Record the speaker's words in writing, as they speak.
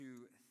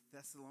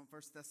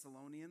First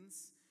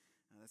Thessalonians.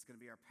 That's going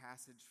to be our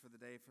passage for the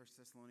day.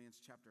 First Thessalonians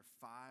chapter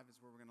 5 is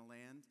where we're going to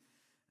land.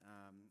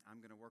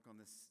 I'm going to work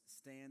on this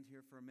stand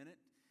here for a minute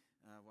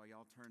while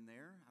y'all turn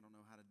there. I don't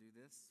know how to do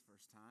this.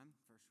 First round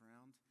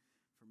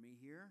for me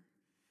here.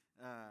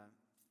 I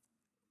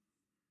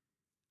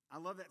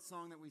love that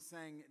song that we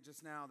sang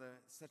just now,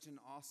 Such an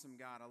Awesome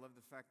God. I love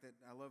the fact that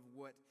I love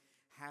what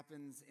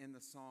happens in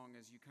the song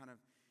as you kind of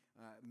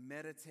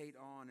meditate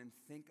on and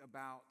think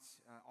about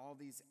all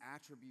these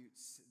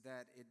attributes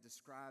that it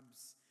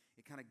describes.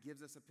 It kind of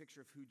gives us a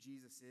picture of who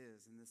Jesus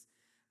is, and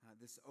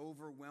this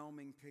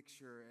overwhelming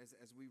picture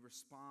as we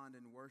respond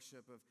in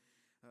worship of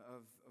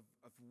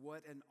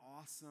what an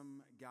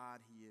awesome God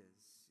He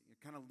is. It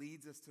kind of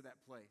leads us to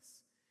that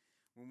place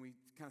when we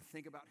kind of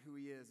think about who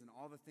He is and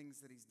all the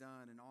things that He's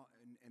done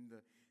and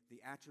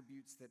the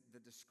attributes that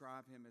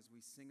describe Him as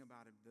we sing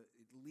about Him.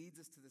 It leads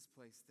us to this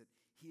place that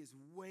He is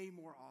way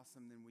more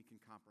awesome than we can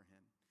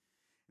comprehend.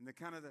 And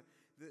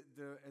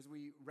as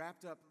we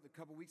wrapped up a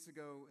couple weeks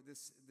ago,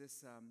 this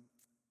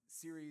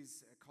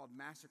series called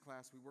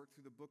Masterclass, we worked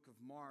through the book of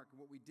Mark. And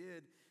what we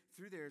did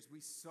through there is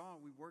we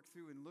worked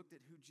through and looked at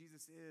who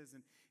Jesus is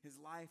and His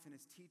life and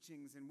His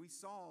teachings. And we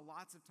saw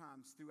lots of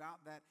times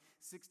throughout that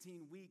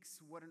 16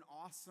 weeks what an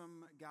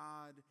awesome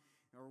God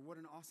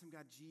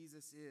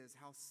Jesus is,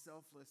 how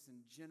selfless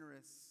and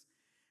generous,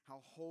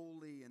 how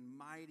holy and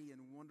mighty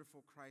and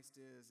wonderful Christ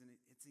is. And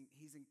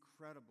He's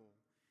incredible.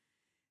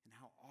 And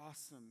how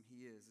awesome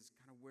He is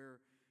kind of where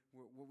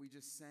what we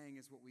just sang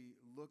is what we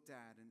looked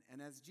at. And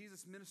as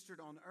Jesus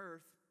ministered on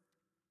earth,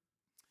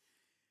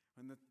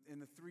 in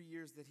the 3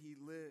 years that He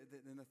lived,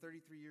 in the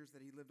 33 years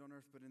that He lived on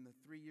earth, but in the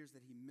 3 years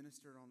that He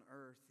ministered on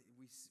earth,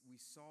 we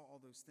saw all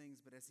those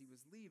things. But as He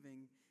was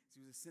leaving, as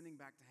He was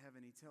ascending back to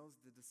heaven, He tells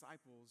the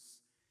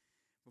disciples,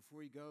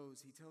 before He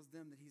goes, He tells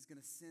them that He's going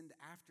to send,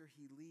 after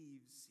He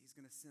leaves, He's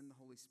going to send the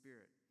Holy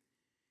Spirit.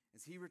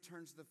 As He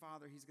returns to the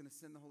Father, He's going to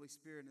send the Holy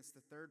Spirit, and it's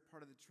the third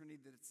part of the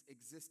Trinity that's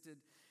existed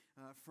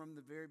from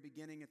the very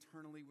beginning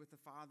eternally with the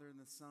Father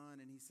and the Son.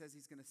 And He says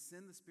He's going to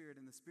send the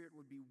Spirit, and the Spirit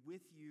would be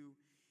with you,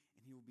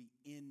 and He will be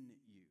in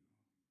you,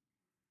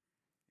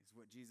 is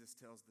what Jesus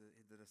tells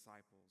the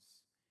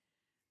disciples.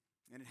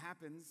 And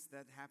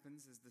that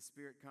happens as the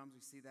Spirit comes.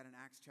 We see that in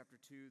Acts chapter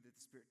 2, that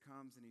the Spirit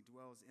comes and He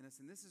dwells in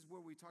us. And this is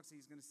where we talk, so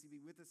He's going to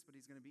be with us, but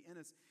He's going to be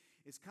in us.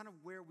 It's kind of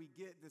where we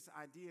get this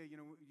idea,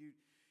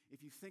 if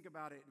you think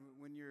about it,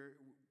 when you're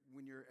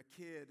a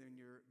kid and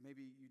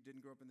maybe you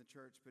didn't grow up in the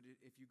church, but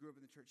if you grew up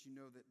in the church, you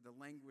know that the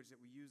language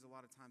that we use a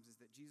lot of times is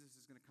that Jesus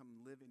is going to come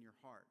and live in your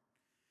heart.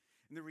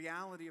 And the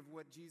reality of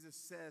what Jesus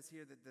says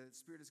here, that the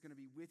Spirit is going to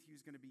be with you,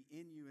 is going to be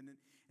in you, and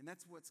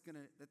that's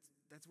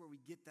that's where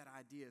we get that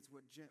idea. It's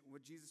what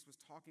Jesus was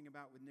talking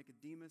about with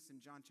Nicodemus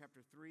in John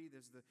chapter 3.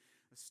 There's a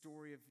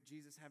story of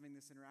Jesus having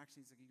this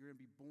interaction. He's like, you're going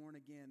to be born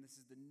again. This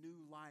is the new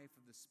life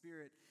of the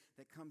Spirit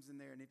that comes in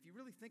there. And if you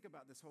really think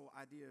about this whole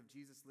idea of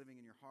Jesus living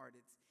in your heart,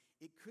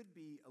 it could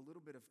be a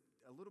little bit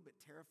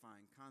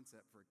terrifying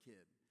concept for a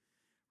kid,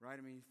 right?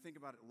 I mean, you think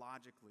about it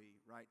logically,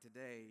 right?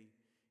 Today,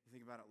 you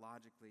think about it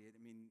logically. I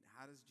mean,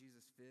 how does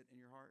Jesus fit in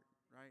your heart,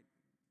 right?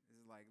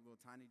 Is it like little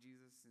tiny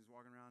Jesus is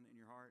walking around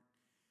in your heart?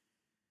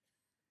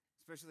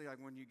 Especially like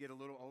when you get a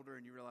little older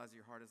and you realize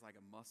your heart is like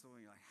a muscle,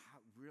 and you're like,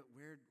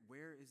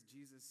 where is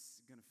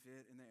Jesus going to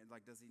fit in there?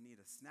 Like, does He need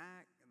a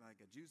snack,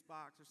 like a juice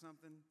box or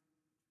something?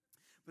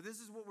 But this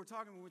is what we're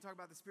talking when we talk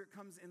about the Spirit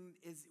comes and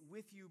is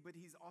with you, but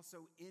He's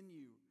also in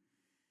you.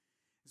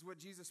 Is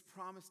what Jesus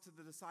promised to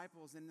the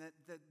disciples, and that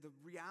the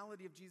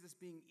reality of Jesus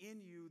being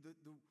in you,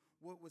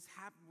 what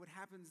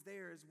happens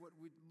there is what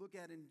we look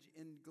at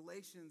in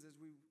Galatians as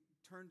we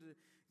turn to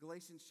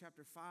Galatians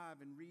chapter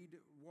 5 and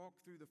walk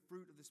through the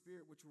fruit of the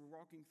Spirit, which we're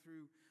walking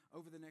through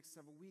over the next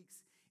several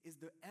weeks, is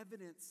the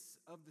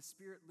evidence of the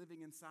Spirit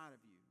living inside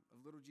of you,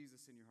 of little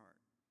Jesus in your heart.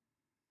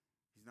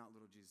 He's not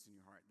little Jesus in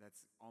your heart.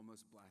 That's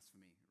almost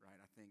blasphemy, right?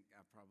 I think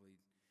I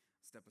probably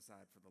step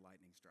aside for the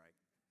lightning strike.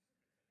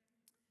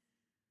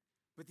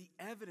 But the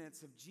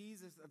evidence of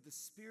Jesus, of the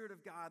Spirit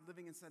of God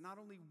living inside, not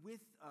only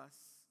with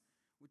us,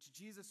 which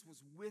Jesus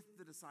was with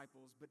the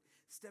disciples, but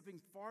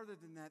stepping farther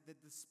than that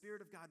the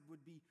Spirit of God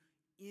would be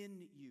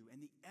in you.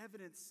 And the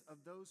evidence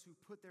of those who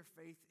put their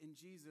faith in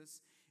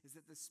Jesus is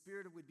that the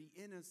Spirit would be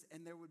in us,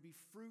 and there would be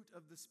fruit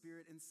of the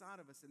Spirit inside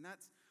of us. And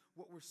that's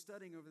what we're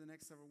studying over the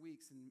next several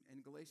weeks.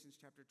 In Galatians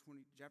chapter 5,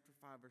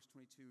 verse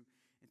 22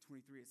 and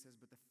 23, it says,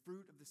 but the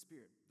fruit of the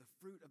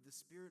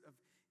Spirit of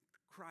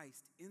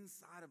Christ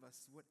inside of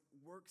us, what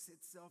works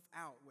itself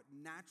out, what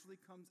naturally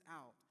comes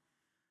out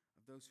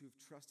of those who have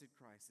trusted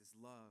Christ, is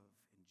love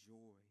and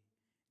joy and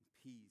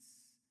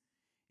peace.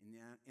 In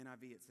the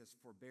NIV it says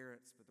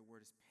forbearance, but the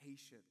word is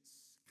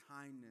patience,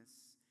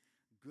 kindness,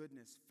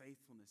 goodness,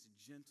 faithfulness,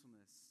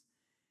 gentleness,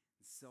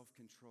 and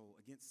self-control.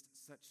 Against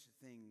such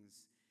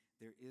things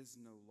there is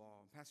no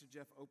law. Pastor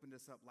Jeff opened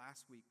us up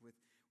last week with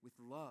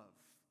love.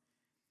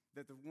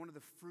 that one of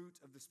the fruit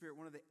of the Spirit,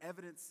 one of the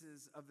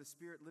evidences of the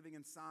Spirit living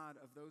inside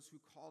of those who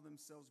call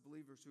themselves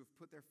believers, who have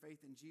put their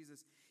faith in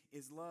Jesus,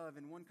 is love.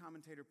 And one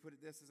commentator put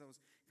it this as I was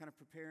kind of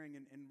preparing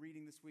and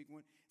reading this week.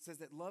 It says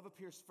that love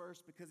appears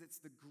first because it's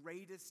the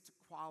greatest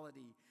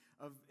quality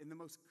and it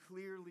most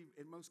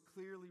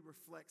clearly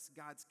reflects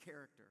God's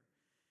character.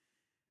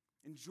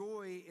 And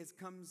joy is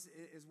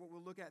what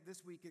we'll look at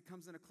this week. It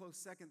comes in a close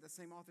second. The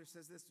same author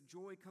says this: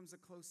 joy comes a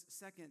close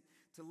second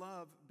to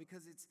love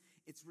because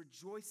it's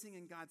rejoicing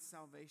in God's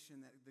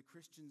salvation that the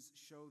Christians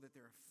show that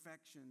their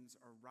affections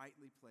are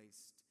rightly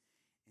placed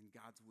in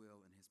God's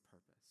will and His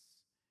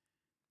purpose.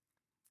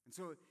 And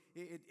so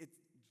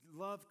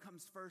love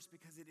comes first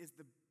because it is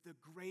the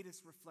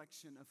greatest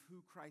reflection of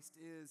who Christ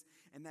is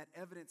and that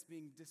evidence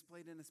being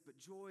displayed in us. But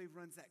joy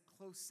runs that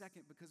close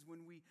second because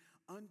when we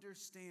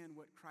understand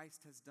what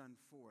Christ has done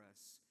for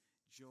us,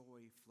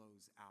 joy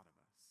flows out of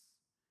us.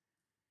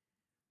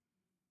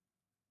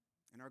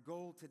 And our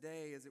goal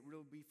today, as it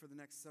will be for the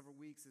next several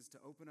weeks, is to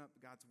open up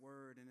God's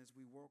Word. And as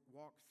we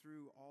walk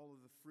through all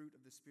of the fruit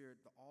of the Spirit,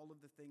 all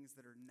of the things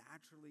that are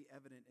naturally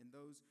evident in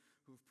those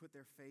who have put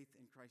their faith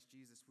in Christ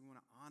Jesus, we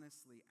want to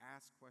honestly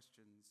ask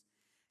questions,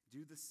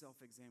 do the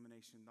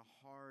self-examination, the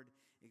hard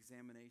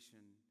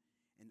examination,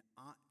 and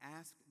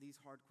ask these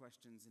hard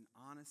questions and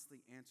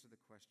honestly answer the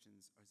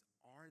questions: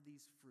 are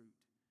these fruit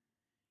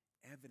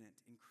evident,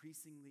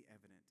 increasingly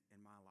evident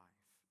in my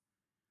life?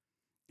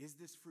 Is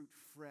this fruit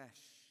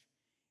fresh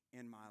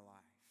in my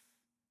life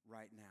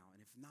right now? And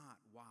if not,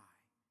 why?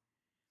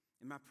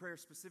 And my prayer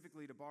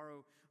specifically, to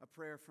borrow a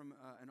prayer from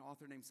an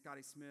author named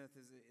Scotty Smith,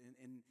 is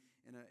in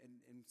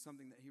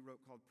something that he wrote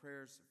called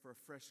Prayers for a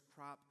Fresh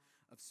Crop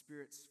of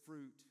Spirit's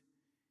Fruit.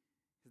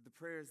 The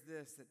prayer is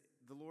this: that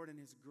the Lord in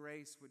His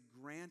grace would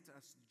grant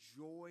us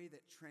joy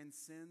that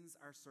transcends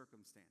our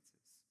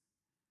circumstances.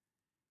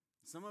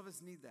 Some of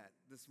us need that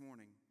this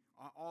morning.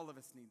 All of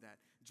us need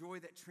that. Joy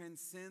that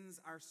transcends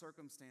our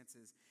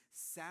circumstances,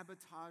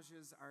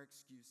 sabotages our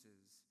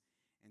excuses,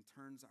 and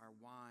turns our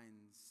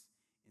whines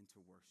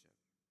into worship.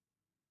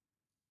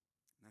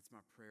 And that's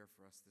my prayer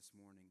for us this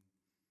morning,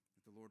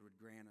 that the Lord would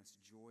grant us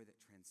joy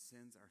that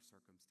transcends our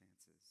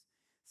circumstances,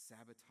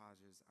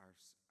 sabotages our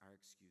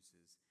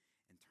excuses,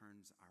 and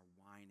turns our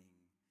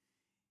whining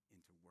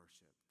into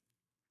worship.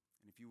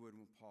 And if you would,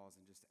 we'll pause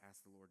and just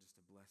ask the Lord just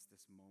to bless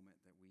this moment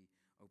that we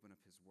open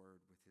up His Word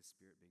with His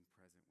Spirit being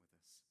present with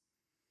us.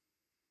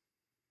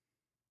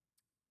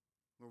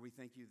 Lord, we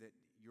thank You that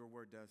Your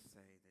Word does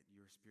say that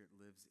Your Spirit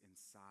lives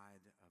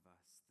inside of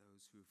us,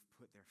 those who've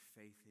put their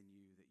faith in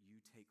You, that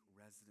You take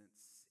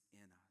residence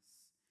in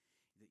us,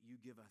 that You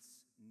give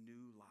us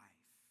new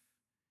life,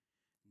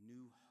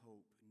 new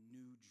hope,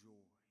 new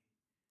joy.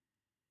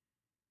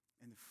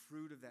 And the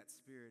fruit of that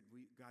Spirit,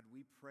 God,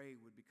 we pray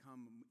would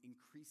become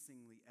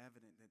increasingly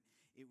evident, that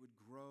it would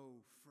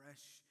grow,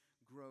 fresh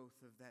growth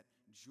of that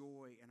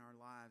joy in our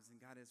lives. And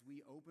God, as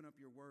we open up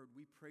Your Word,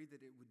 we pray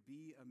that it would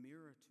be a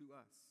mirror to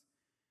us,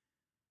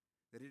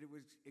 that it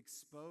would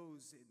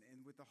expose, and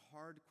with the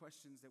hard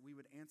questions that we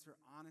would answer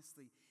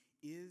honestly,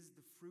 is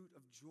the fruit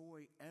of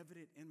joy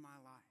evident in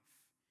my life?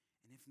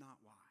 And if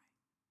not, why?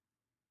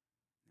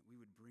 That we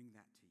would bring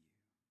that to You.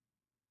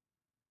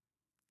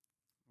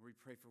 Lord,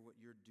 we pray for what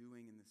You're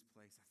doing in this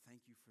place. I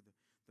thank You for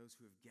those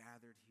who have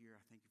gathered here.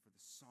 I thank You for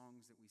the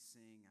songs that we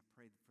sing. I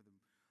pray for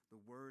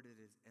the word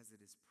as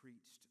it is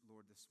preached,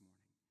 Lord, this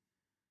morning.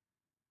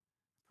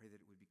 I pray that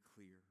it would be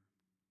clear.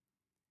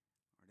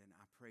 Lord, and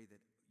I pray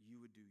that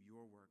You would do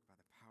Your work by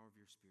the power of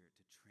Your Spirit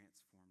to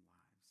transform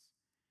lives.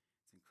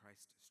 It's in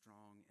Christ's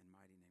strong and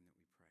mighty name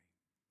that we pray.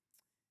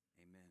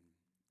 Amen.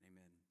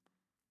 Amen.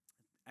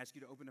 I ask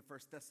you to open to 1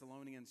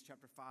 Thessalonians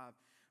chapter 5,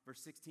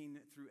 verse 16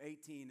 through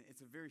 18.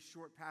 It's a very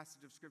short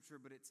passage of Scripture,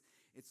 but it's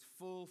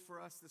full for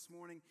us this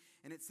morning.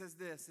 And it says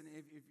this, and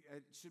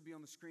it should be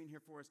on the screen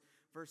here for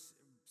us.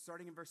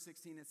 Starting in verse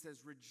 16, it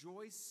says,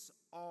 "Rejoice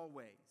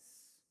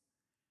always."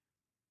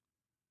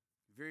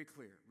 Very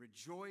clear.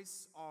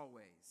 Rejoice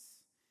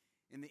always.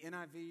 In the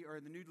NIV, or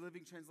the New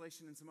Living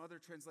Translation, and some other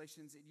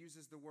translations, it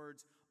uses the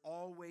words,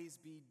 "always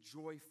be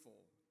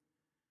joyful."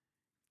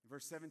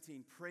 Verse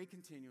 17, "Pray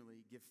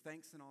continually, give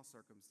thanks in all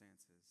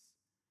circumstances,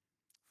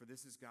 for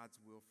this is God's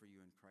will for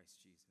you in Christ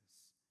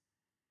Jesus."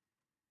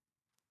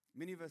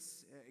 Many of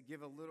us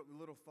give a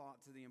little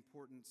thought to the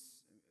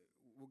importance,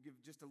 we'll give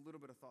just a little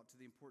bit of thought to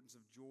the importance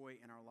of joy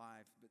in our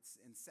life.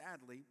 And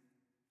sadly,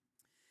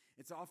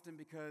 it's often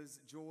because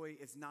joy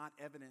is not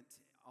evident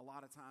a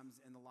lot of times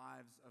in the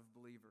lives of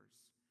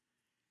believers.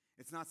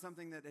 It's not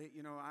something that,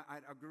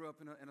 I grew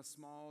up in a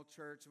small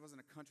church. It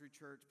wasn't a country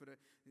church, but a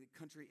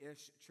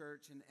country-ish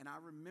church. And I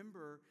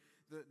remember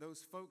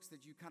those folks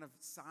that you kind of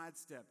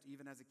sidestepped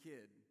even as a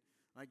kid.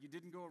 Like, you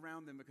didn't go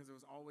around them because it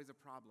was always a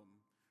problem,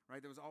 right?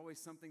 There was always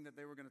something that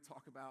they were going to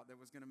talk about that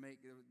was going to make,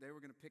 they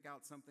were going to pick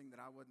out something that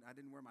I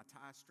didn't wear my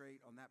tie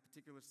straight on that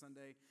particular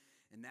Sunday.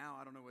 And now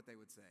I don't know what they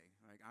would say.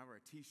 Like, I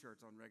wear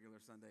T-shirts on regular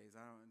Sundays.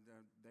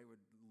 They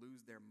would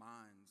lose their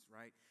minds,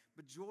 right?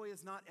 But joy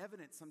is not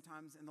evident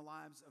sometimes in the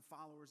lives of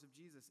followers of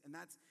Jesus. And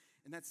that's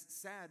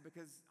sad,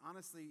 because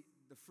honestly,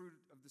 the fruit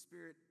of the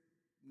Spirit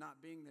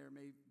not being there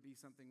may be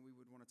something we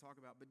would want to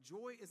talk about. But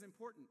joy is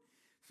important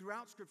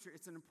throughout Scripture.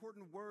 It's an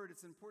important word.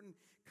 It's an important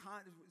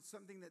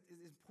something that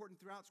is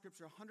important throughout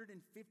Scripture. 159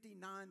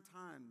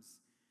 times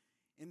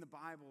in the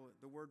Bible,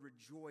 the word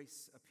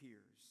rejoice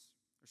appears.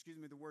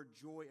 The word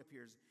joy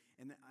appears.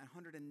 And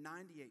 198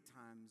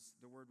 times,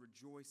 the word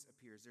rejoice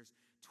appears. There's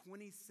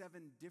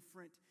 27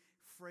 different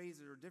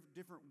phrases or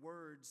different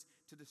words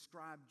to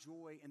describe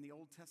joy in the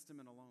Old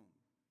Testament alone.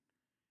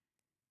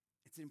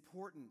 It's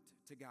important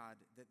to God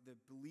that the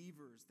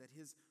believers, that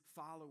his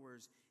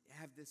followers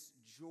have this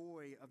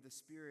joy of the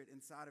Spirit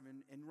inside of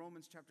them. In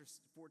Romans chapter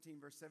 14,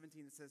 verse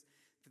 17, it says,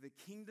 "For the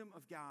kingdom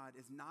of God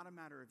is not a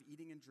matter of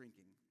eating and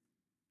drinking."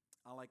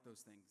 I like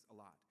those things a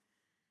lot.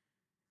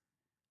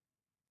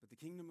 But the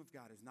kingdom of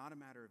God is not a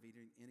matter of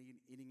eating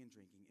and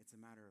drinking. It's a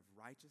matter of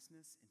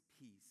righteousness and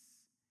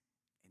peace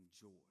and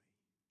joy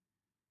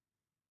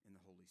in the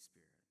Holy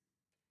Spirit.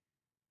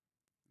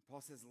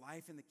 Paul says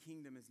life in the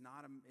kingdom is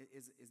not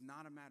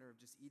a matter of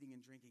just eating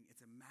and drinking.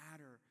 It's a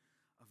matter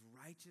of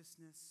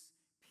righteousness,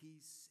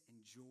 peace,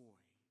 and joy.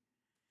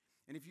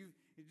 And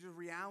the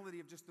reality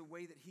of just the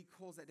way that he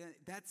calls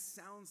that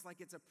sounds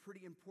like it's a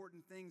pretty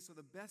important thing. So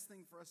the best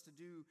thing for us to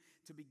do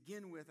to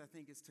begin with, I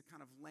think, is to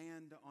kind of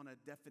land on a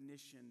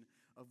definition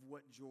of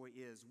what joy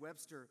is.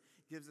 Webster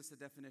gives us a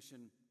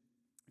definition.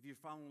 If you're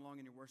following along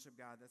in your worship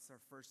guide, that's our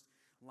first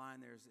line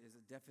there is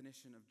a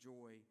definition of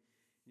joy.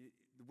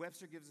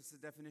 Webster gives us a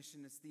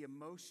definition. It's the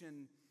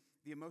emotion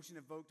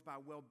evoked by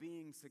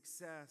well-being,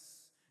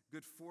 success,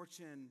 good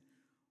fortune,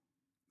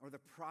 or the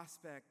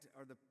prospect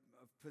of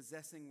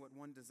possessing what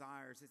one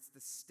desires. It's the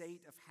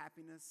state of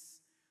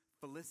happiness,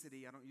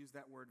 felicity. I don't use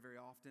that word very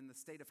often. The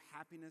state of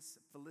happiness,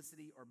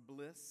 felicity, or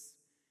bliss.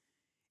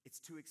 It's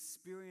to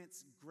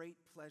experience great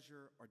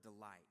pleasure or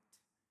delight.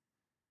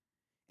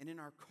 And in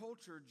our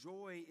culture,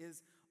 joy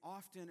is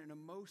often an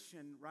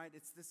emotion, right?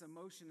 It's this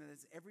emotion that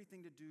has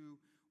everything to do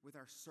with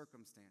our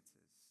circumstances.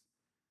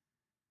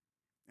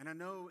 And I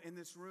know in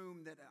this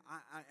room that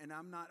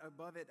I'm not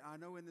above it. I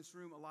know in this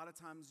room a lot of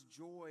times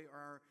joy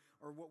or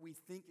what we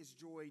think is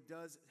joy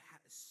does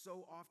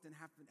so often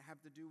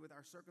have to do with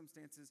our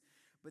circumstances.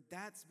 But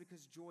that's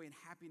because joy and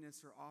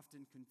happiness are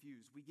often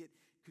confused. We get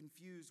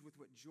confused with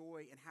what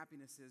joy and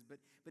happiness is. But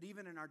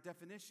even in our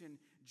definition,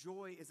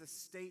 joy is a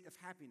state of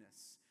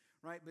happiness,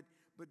 right? But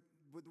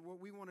what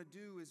we want to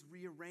do is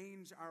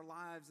rearrange our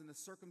lives and the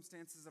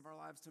circumstances of our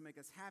lives to make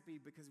us happy,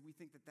 because we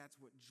think that that's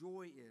what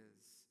joy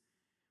is.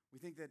 We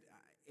think that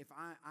if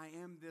I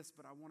am this,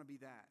 but I want to be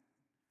that.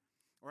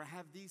 Or I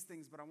have these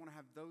things, but I want to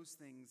have those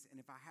things. And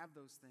if I have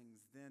those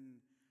things, then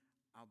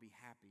I'll be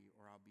happy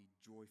or I'll be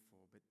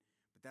joyful. But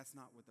that's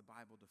not what the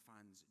Bible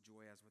defines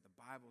joy as. What the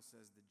Bible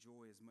says, that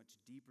joy is much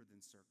deeper than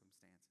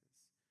circumstances.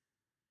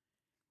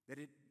 That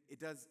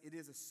it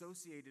is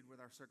associated with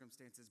our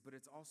circumstances, but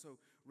it also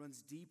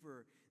runs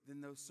deeper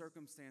than those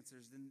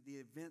circumstances, than the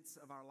events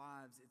of our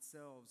lives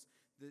itself.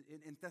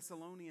 In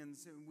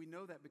Thessalonians, and we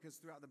know that because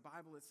throughout the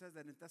Bible it says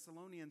that in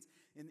Thessalonians,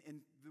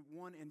 in the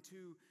 1 and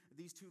 2,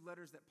 these two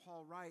letters that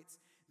Paul writes,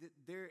 that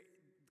they're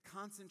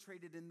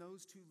concentrated in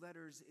those two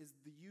letters is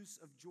the use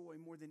of joy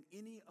more than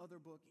any other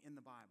book in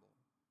the Bible.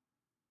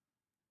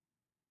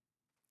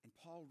 And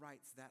Paul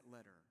writes that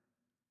letter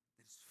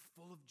that is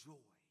full of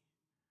joy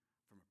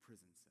from a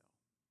prison cell.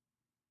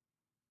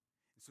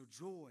 And so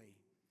joy,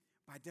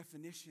 by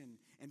definition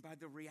and by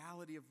the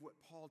reality of what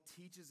Paul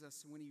teaches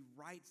us when he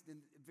writes, in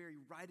the very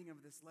writing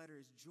of this letter,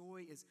 is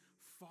joy is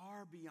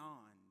far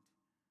beyond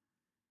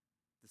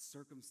the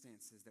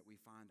circumstances that we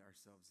find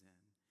ourselves in.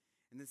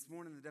 And this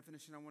morning, the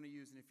definition I want to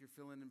use, and if you're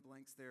filling in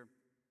blanks there,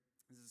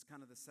 this is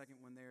kind of the second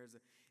one there,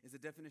 is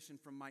a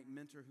definition from Mike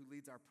Minter, who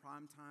leads our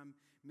primetime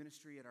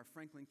ministry at our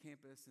Franklin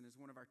campus and is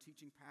one of our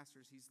teaching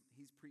pastors.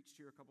 He's preached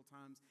here a couple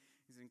times.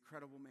 He's an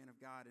incredible man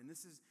of God. And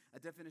this is a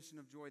definition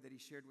of joy that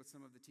he shared with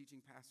some of the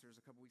teaching pastors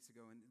a couple weeks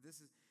ago. And this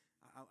is,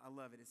 I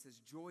love it. It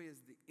says, joy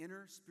is the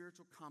inner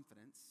spiritual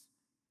confidence.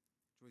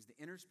 Joy is the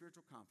inner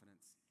spiritual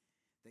confidence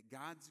that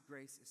God's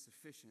grace is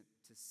sufficient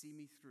to see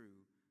me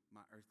through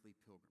my earthly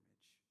pilgrimage.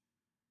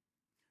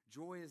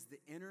 Joy is the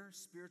inner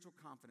spiritual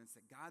confidence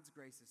that God's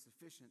grace is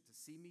sufficient to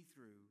see me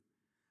through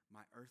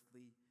my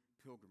earthly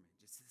pilgrimage.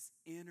 It's this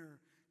inner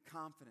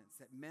confidence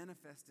that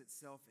manifests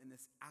itself in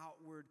this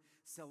outward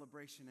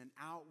celebration and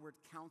outward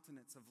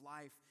countenance of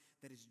life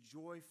that is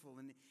joyful.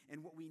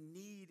 And what we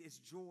need is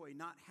joy,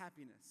 not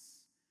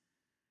happiness.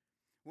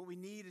 What we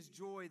need is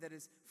joy that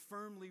is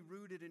firmly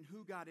rooted in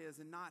who God is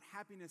and not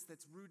happiness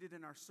that's rooted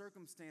in our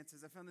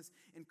circumstances. I found this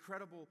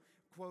incredible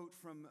quote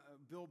from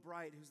Bill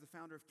Bright, who's the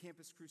founder of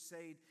Campus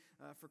Crusade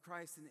for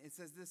Christ. And it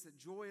says this, that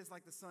joy is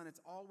like the sun.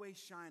 It's always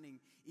shining,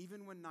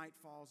 even when night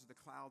falls or the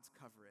clouds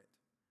cover it.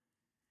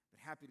 But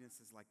happiness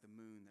is like the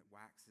moon that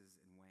waxes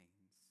and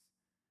wanes.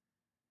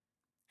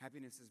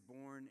 Happiness is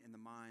born in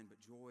the mind, but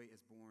joy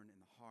is born in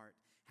the heart.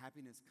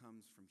 Happiness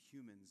comes from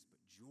humans,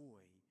 but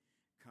joy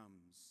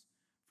comes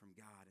from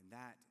God. And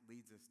that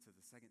leads us to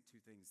the second two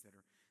things that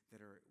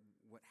are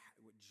what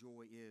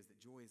joy is. That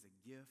joy is a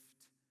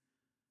gift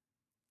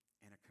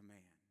and a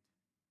command.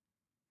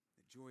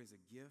 That joy is a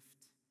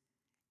gift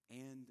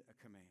and a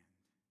command.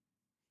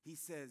 He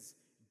says,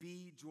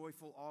 be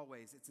joyful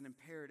always. It's an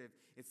imperative.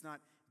 It's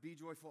not be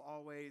joyful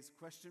always, ?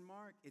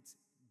 It's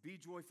be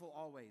joyful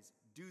always.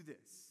 Do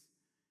this.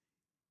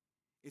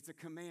 It's a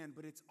command,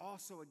 but it's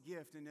also a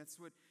gift. And that's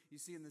what you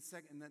see in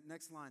that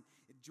next line.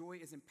 Joy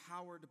is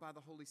empowered by the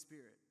Holy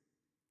Spirit.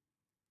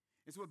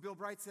 It's what Bill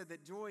Bright said, that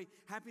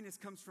happiness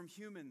comes from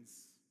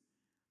humans.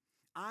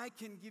 I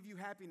can give you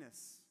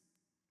happiness.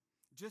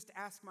 Just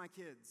ask my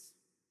kids.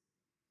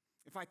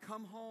 If I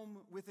come home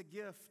with a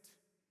gift,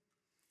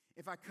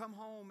 if I come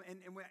home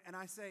and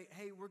I say,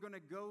 hey, we're going to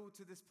go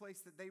to this place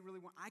that they really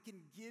want, I can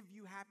give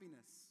you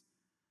happiness.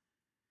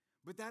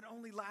 But that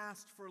only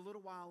lasts for a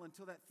little while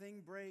until that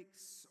thing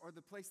breaks or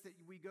the place that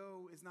we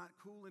go is not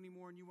cool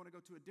anymore and you want to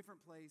go to a different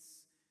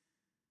place.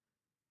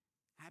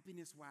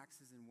 Happiness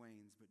waxes and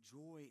wanes, but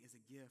joy is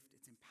a gift.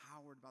 It's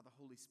empowered by the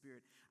Holy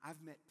Spirit.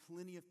 I've met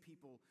plenty of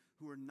people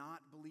who are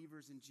not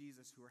believers in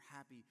Jesus who are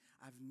happy.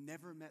 I've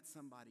never met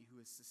somebody who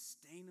is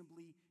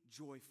sustainably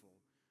joyful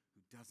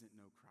who doesn't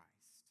know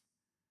Christ.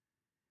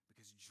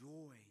 Because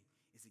joy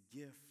is a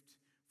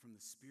gift from the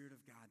Spirit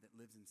of God that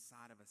lives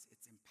inside of us.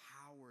 It's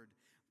empowered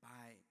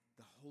by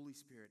the Holy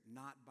Spirit,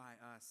 not by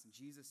us. And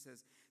Jesus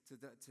says to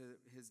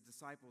his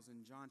disciples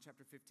in John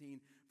chapter 15,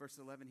 verse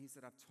 11, he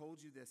said, I've told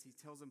you this. He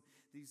tells them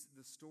the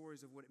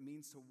stories of what it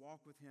means to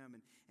walk with him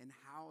and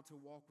how to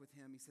walk with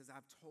him. He says,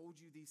 I've told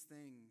you these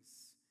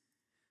things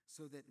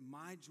so that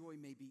my joy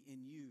may be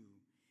in you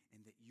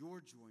and that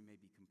your joy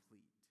may be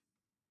complete.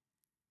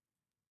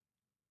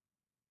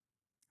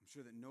 I'm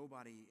sure that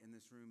nobody in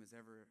this room has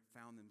ever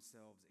found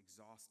themselves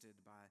exhausted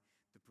by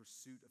the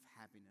pursuit of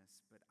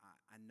happiness, but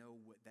I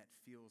know what that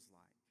feels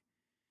like.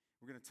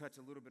 We're going to touch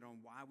a little bit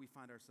on why we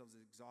find ourselves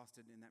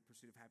exhausted in that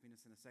pursuit of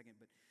happiness in a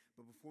second, but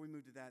before we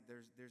move to that,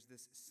 there's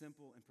this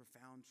simple and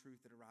profound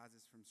truth that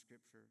arises from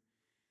Scripture,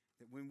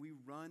 that when we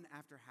run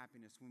after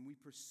happiness, when we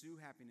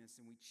pursue happiness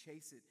and we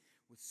chase it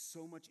with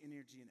so much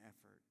energy and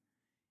effort,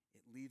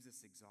 it leaves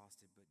us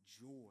exhausted, but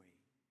joy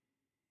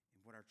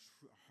and what our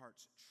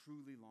hearts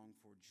truly long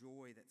for,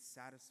 joy that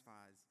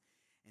satisfies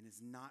and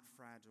is not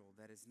fragile,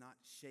 that is not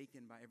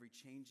shaken by every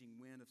changing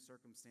wind of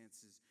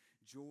circumstances.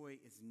 Joy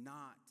is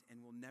not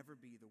and will never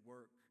be the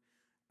work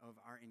of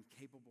our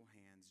incapable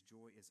hands.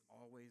 Joy is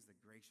always the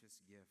gracious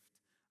gift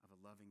of a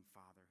loving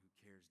Father who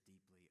cares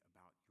deeply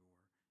about your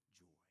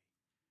joy.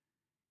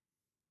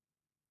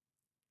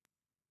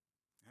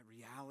 That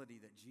reality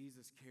that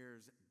Jesus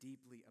cares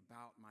deeply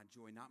about my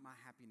joy, not my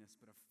happiness,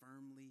 but a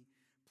firmly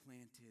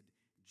planted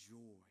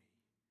joy.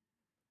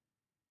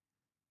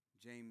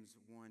 James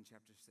 1,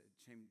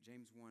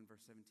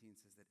 verse 17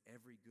 says that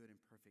every good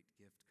and perfect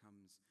gift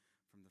comes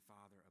from the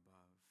Father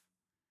above.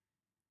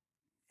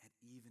 It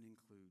even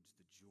includes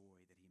the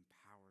joy that he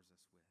empowers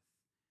us with,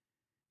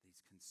 that he's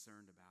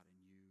concerned about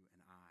in you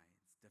and I.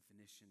 It's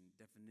definitionally,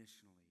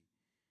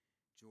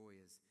 joy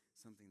is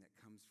something that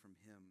comes from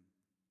him.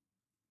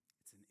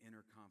 It's an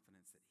inner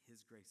confidence that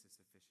his grace is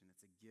sufficient.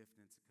 It's a gift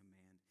and it's a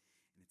command,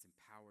 and it's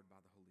empowered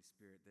by the Holy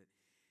Spirit. But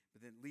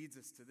then leads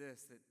us to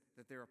this,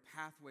 that there are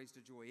pathways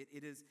to joy.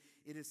 It is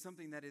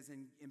something that is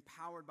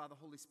empowered by the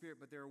Holy Spirit,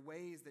 but there are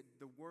ways that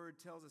the Word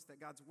tells us, that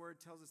God's Word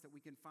tells us that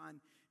we can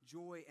find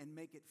joy and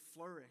make it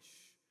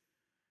flourish.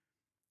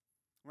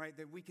 Right?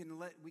 That we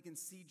can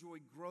see joy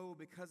grow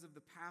because of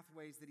the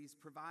pathways that he's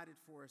provided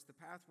for us. The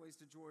pathways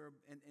to joy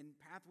and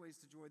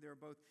pathways to joy, there are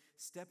both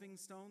stepping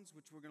stones,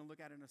 which we're going to look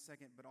at in a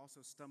second, but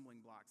also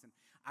stumbling blocks. And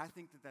I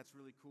think that that's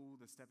really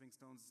cool, the stepping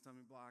stones, the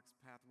stumbling blocks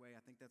pathway.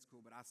 I think that's cool,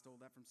 but I stole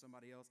that from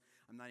somebody else.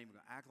 I'm not even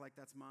going to act like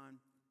that's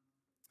mine.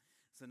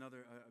 It's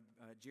another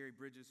Jerry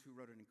Bridges, who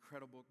wrote an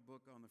incredible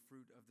book on the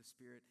fruit of the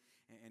Spirit,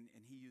 and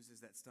he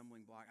uses that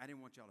stumbling block. I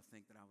didn't want y'all to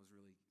think that I was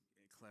really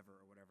clever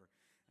or whatever.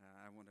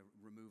 I want to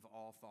remove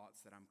all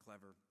thoughts that I'm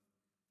clever.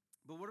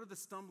 But what are the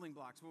stumbling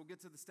blocks? We'll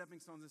get to the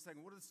stepping stones in a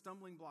second. What are the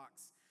stumbling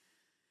blocks?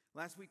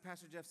 Last week,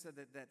 Pastor Jeff said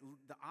that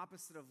the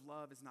opposite of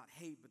love is not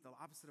hate, but the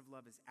opposite of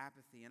love is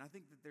apathy. And I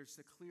think that there's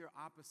a clear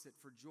opposite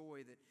for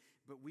joy,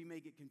 but we may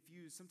get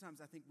confused.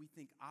 Sometimes I think we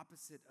think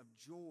opposite of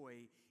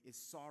joy is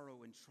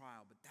sorrow and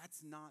trial, but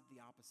that's not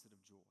the opposite of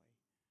joy.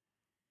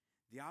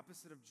 The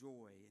opposite of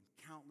joy, and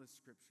countless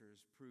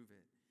scriptures prove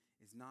it,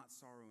 is not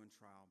sorrow and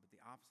trial, but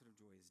the opposite of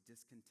joy is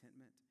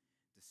discontentment,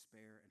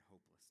 despair, and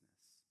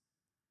hopelessness.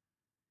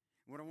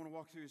 And what I want to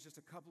walk through is just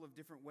a couple of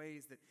different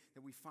ways that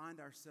we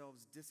find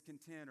ourselves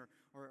discontent or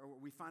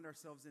we find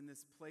ourselves in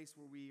this place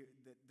where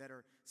that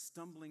are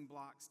stumbling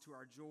blocks to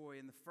our joy.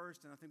 And the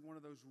first, and I think one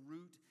of those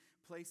root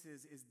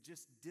places, is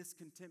just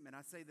discontentment.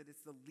 I say that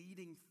it's the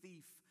leading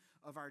thief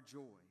of our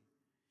joy.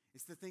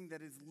 It's the thing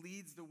that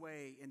leads the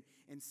way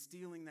in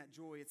stealing that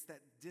joy. It's that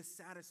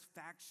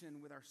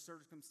dissatisfaction with our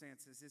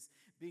circumstances. It's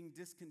being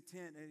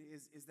discontent.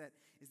 Is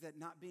that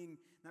not being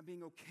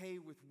okay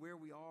with where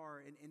we are.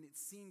 And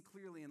it's seen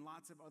clearly in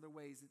lots of other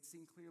ways. It's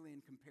seen clearly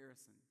in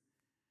comparison.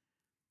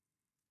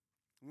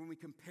 When we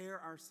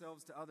compare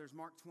ourselves to others,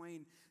 Mark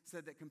Twain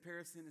said that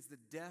comparison is the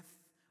death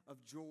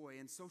of joy.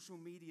 And social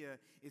media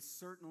is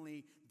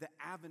certainly the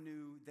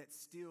avenue that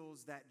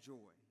steals that joy.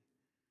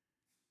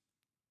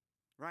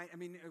 Right? I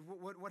mean,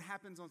 what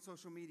happens on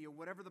social media,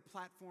 whatever the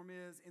platform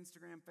is,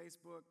 Instagram,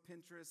 Facebook,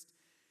 Pinterest,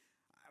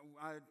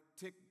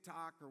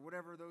 TikTok, or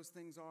whatever those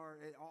things are,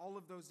 all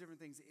of those different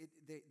things,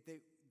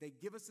 they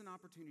give us an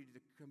opportunity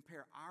to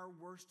compare our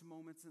worst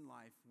moments in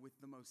life with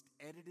the most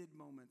edited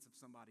moments of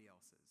somebody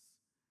else's.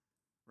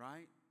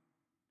 Right?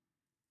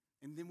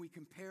 And then we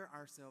compare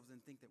ourselves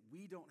and think that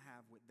we don't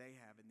have what they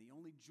have, and the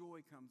only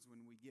joy comes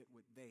when we get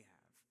what they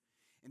have.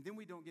 And then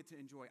we don't get to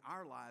enjoy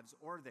our lives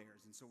or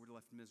theirs, and so we're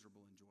left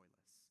miserable and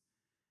joyless.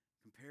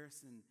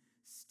 Comparison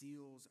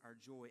steals our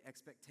joy.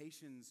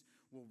 Expectations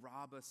will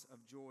rob us of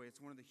joy. It's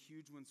one of the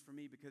huge ones for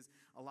me because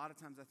a lot of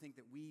times I think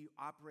that we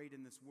operate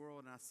in this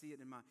world, and I see it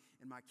in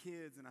my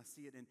kids, and I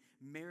see it in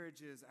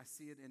marriages, I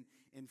see it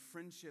in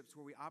friendships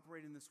where we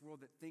operate in this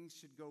world that things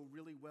should go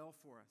really well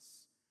for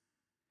us.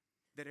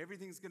 That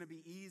everything's going to be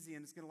easy,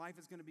 and life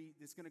is going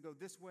to go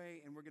this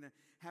way, and we're going to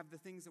have the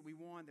things that we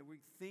want, that we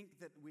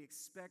think, that we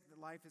expect that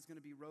life is going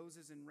to be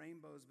roses and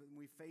rainbows, but when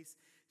we face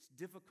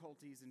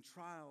difficulties and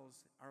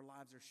trials, our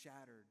lives are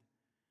shattered,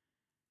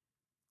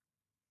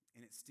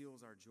 and it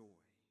steals our joy.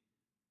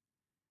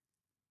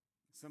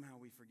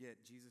 Somehow we forget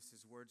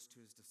Jesus' words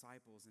to his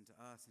disciples and to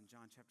us in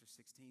John chapter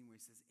 16, where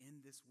he says, "In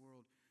this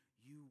world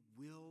you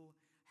will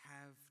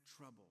have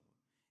trouble."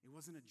 It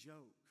wasn't a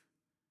joke.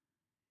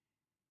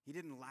 He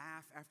didn't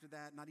laugh after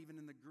that, not even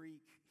in the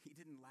Greek. He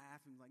didn't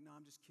laugh and be like, "No,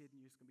 I'm just kidding.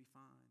 You're just going to be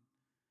fine."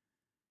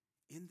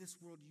 In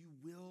this world, you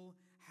will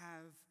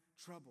have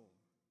trouble.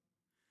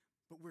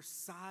 But we're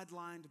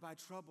sidelined by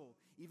trouble,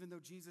 even though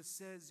Jesus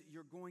says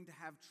you're going to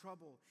have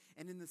trouble.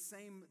 And in the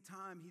same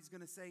time, he's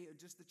going to say,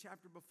 just the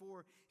chapter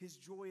before, his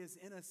joy is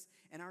in us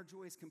and our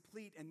joy is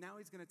complete. And now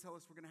he's going to tell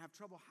us we're going to have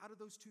trouble. How do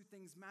those two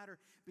things matter?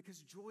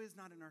 Because joy is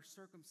not in our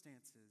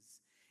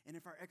circumstances. And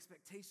if our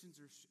expectations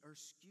are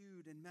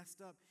skewed and messed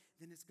up,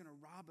 then it's going to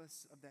rob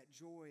us of that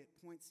joy. It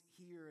points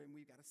here, and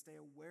we've got to stay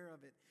aware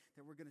of it,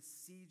 that we're going to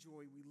see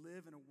joy. We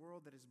live in a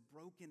world that is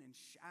broken and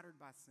shattered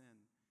by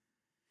sin.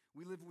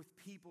 We live with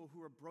people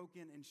who are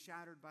broken and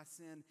shattered by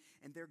sin,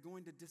 and they're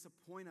going to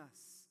disappoint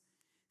us.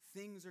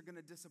 Things are going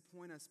to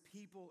disappoint us.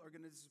 People are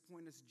going to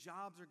disappoint us.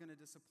 Jobs are going to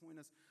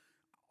disappoint us.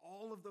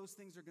 All of those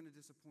things are going to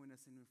disappoint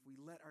us, and if we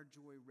let our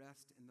joy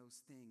rest in those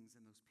things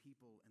and those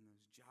people and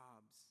those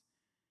jobs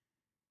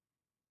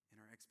and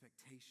our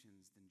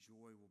expectations, then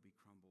joy will be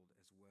crumbled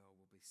as well.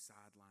 We'll be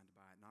sidelined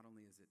by it. Not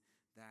only is it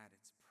that,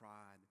 it's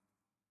pride.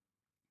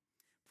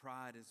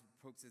 Pride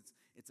pokes its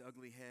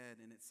ugly head,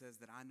 and it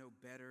says that I know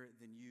better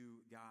than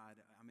you, God.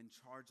 I'm in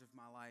charge of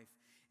my life,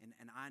 and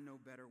I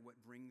know better what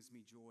brings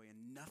me joy.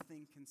 And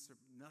nothing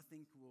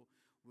will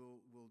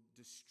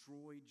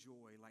destroy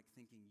joy like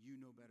thinking you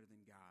know better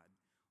than God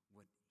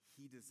what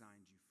he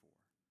designed you for.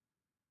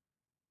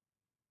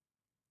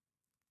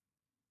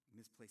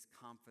 Misplaced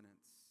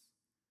confidence.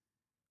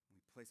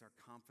 We place our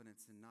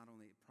confidence in not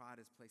only pride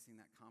is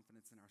placing that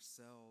confidence in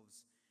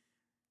ourselves.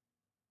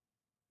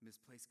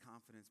 Misplaced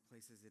confidence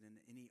places it in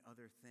any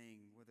other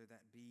thing, whether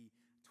that be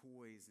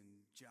toys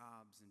and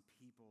jobs and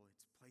people.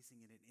 It's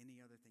placing it in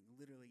any other thing,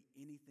 literally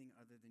anything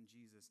other than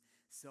Jesus.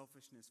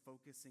 Selfishness,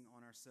 focusing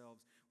on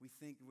ourselves. We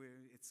think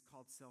it's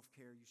called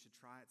self-care. You should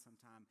try it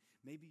sometime.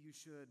 Maybe you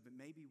should, but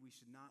maybe we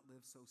should not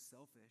live so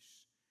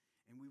selfish,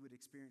 and we would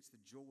experience the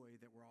joy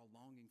that we're all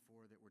longing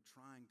for, that we're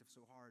trying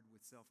so hard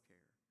with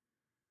self-care.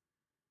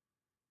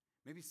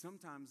 Maybe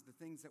sometimes the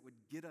things that would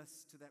get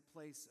us to that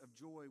place of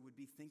joy would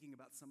be thinking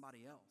about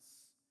somebody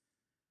else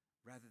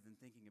rather than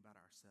thinking about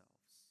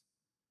ourselves.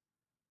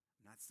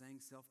 I'm not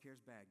saying self-care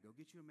is bad. Go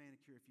get you a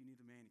manicure if you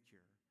need a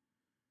manicure.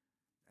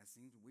 That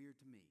seems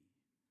weird to me.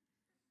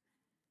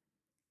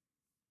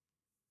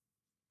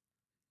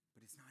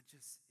 But it's not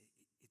just,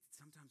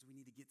 sometimes we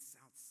need to get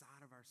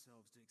outside of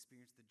ourselves to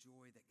experience the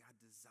joy that God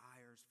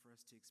desires for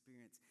us to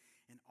experience.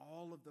 And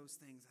all of those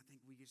things, I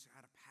think we just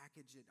got to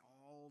package it.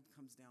 All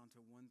comes down to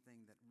one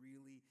thing that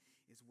really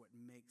is what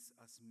makes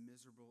us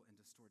miserable and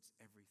distorts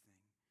everything.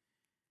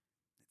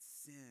 That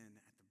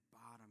sin at the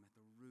bottom, at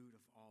the root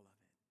of all of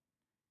it,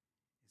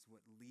 is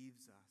what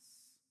leaves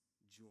us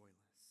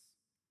joyless.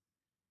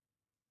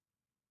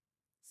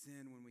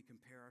 Sin when we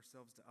compare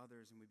ourselves to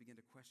others and we begin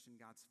to question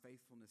God's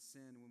faithfulness.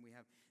 Sin when we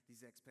have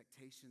these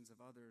expectations of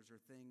others or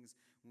things,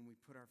 when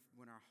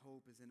our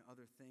hope is in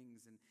other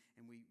things and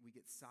we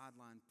get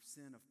sidelined.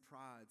 Sin of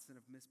pride, sin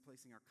of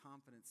misplacing our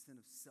confidence, sin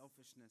of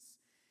selfishness.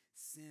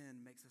 Sin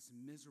makes us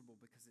miserable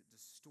because it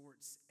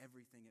distorts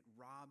everything. It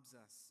robs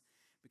us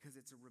because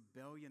it's a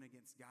rebellion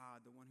against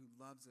God, the one who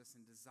loves us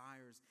and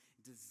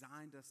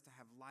designed us to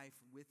have life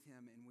with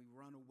him, and we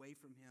run away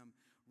from him,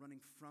 running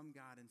from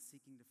God and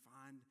seeking to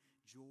find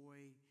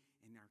joy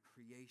in our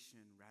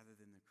creation rather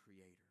than the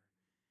Creator.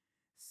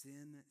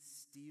 Sin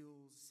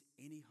steals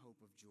any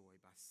hope of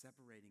joy by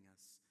separating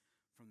us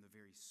from the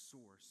very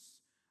source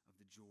of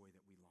the joy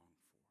that we long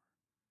for.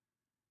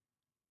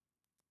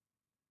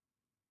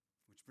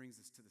 Which brings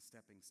us to the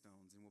stepping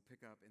stones, and we'll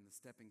pick up in the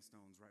stepping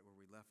stones right where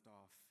we left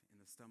off in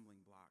the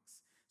stumbling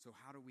blocks. So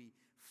how do we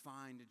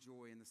find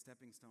joy in the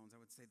stepping stones? I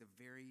would say the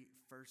very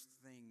first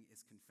thing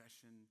is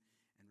confession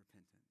and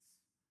repentance.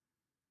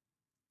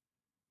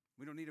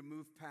 We don't need to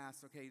move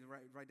past, okay,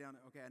 write down,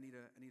 okay, I need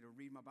to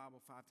read my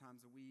Bible 5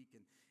 times a week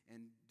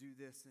and do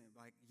this. And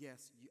like,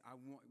 yes,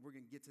 we're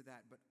going to get to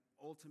that. But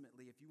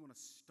ultimately, if you want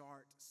to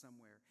start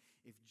somewhere,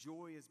 if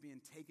joy is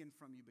being taken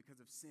from you because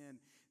of sin,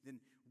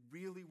 then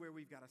really where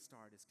we've got to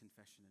start is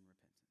confession and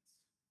repentance.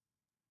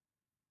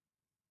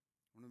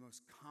 One of the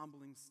most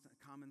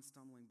common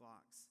stumbling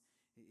blocks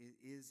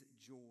is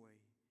joy.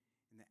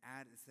 And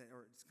it's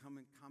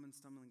common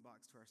stumbling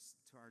blocks to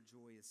our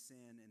joy is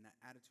sin and the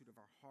attitude of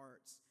our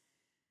hearts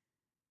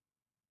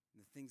and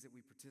the things that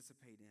we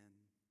participate in.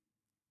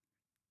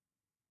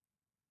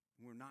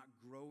 When we're not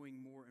growing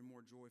more and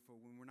more joyful,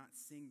 when we're not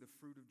seeing the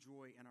fruit of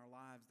joy in our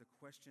lives, the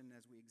question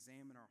as we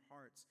examine our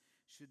hearts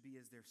should be,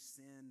 is there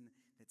sin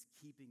that's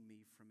keeping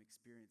me from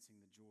experiencing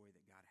the joy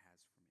that God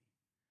has for me?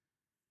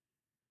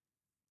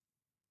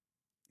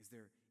 Is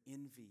there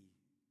envy?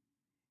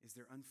 Is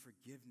there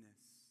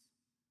unforgiveness?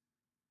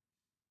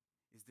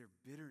 Is there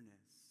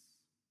bitterness?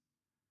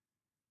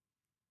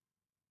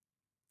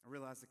 I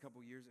realized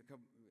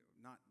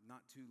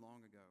not too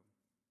long ago,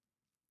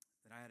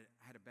 that I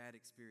had a bad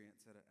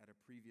experience at a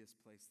previous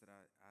place that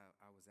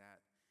I was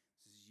at.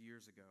 This is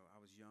years ago. I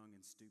was young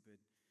and stupid.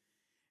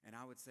 And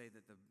I would say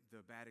that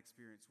the bad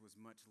experience was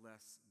much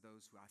less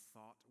those who I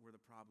thought were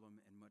the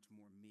problem and much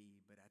more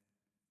me. But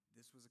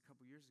this was a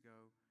couple years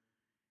ago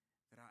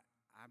that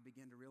I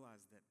began to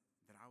realize that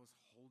I was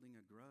holding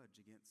a grudge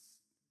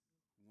against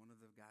one of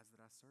the guys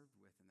that I served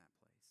with in that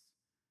place.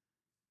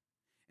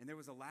 And there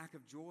was a lack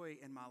of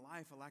joy in my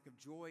life, a lack of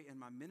joy in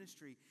my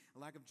ministry, a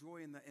lack of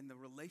joy in the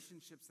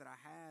relationships that I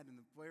had and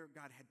where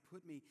God had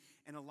put me.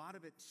 And a lot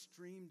of it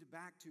sent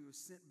back to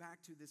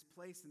this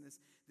place and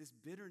this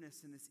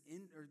bitterness and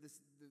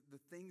the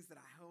things that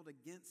I held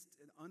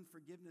against and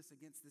unforgiveness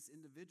against this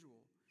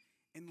individual.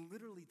 And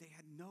literally they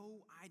had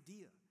no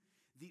idea.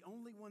 The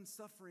only one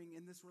suffering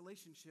in this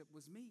relationship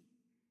was me.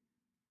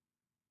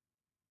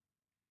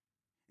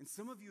 And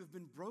some of you have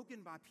been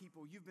broken by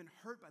people. You've been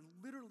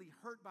literally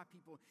hurt by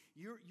people.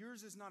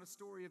 Yours is not a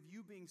story of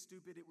you being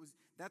stupid.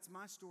 That's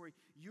my story.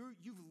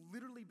 You've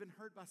literally been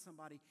hurt by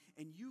somebody,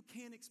 and you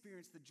can't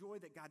experience the joy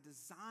that God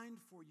designed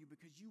for you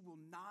because you will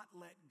not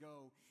let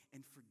go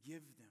and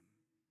forgive them.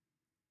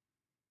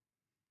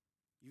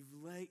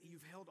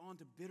 You've held on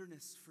to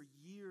bitterness for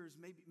years,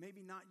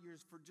 maybe not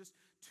years, for just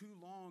too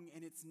long,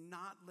 and it's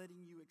not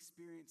letting you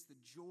experience the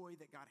joy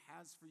that God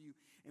has for you.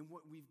 And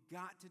what we've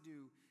got to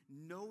do,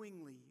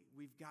 knowingly,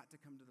 we've got to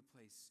come to the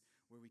place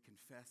where we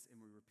confess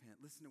and we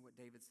repent. Listen to what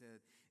David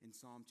said in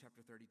Psalm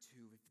chapter 32.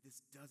 If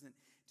this doesn't,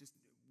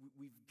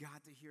 we've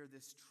got to hear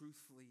this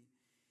truthfully.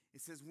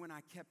 It says, when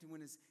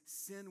his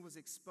sin was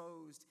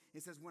exposed,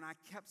 it says, when I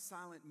kept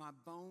silent, my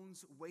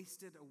bones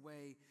wasted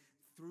away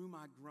through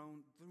my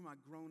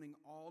groaning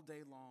all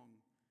day long.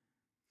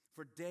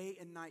 For day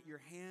and night your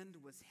hand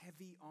was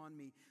heavy on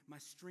me. My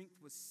strength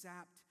was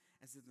sapped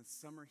as in the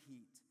summer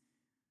heat.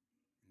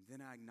 And then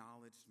I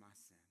acknowledged my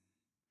sin,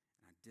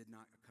 and I did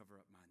not cover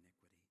up my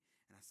iniquity.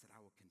 And I said, I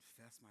will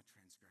confess my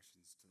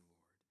transgressions to the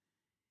Lord,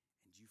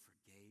 and you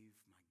forgave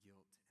my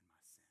guilt and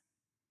my sin.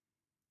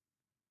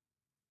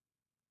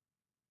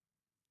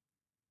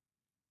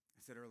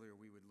 I said earlier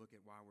we would look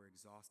at why we're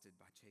exhausted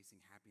by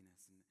chasing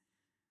happiness, and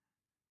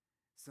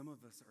some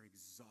of us are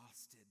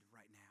exhausted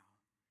right now.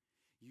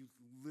 You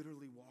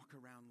literally walk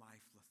around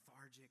life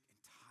lethargic and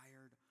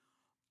tired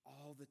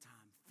all the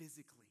time,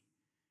 physically.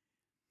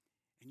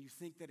 And you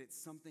think that it's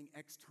something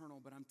external,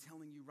 but I'm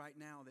telling you right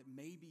now that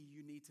maybe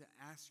you need to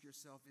ask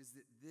yourself, is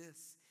that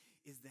this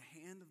is the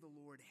hand of the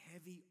Lord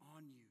heavy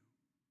on you,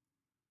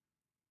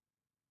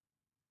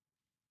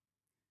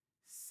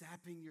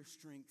 sapping your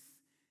strength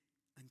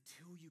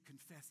until you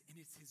confess. And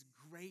it's His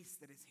grace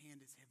that His hand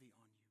is heavy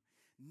on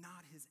you,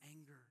 not His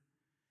anger.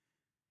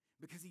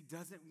 Because He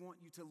doesn't want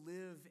you to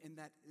live in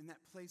that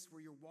place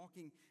where you're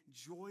walking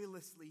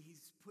joylessly. He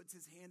puts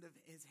His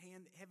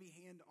heavy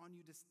hand on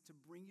you to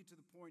bring you to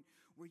the point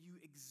where you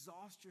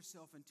exhaust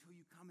yourself until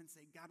you come and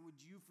say, God,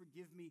 would you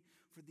forgive me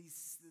for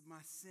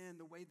my sin,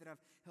 the way that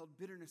I've held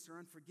bitterness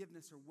or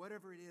unforgiveness or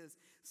whatever it is.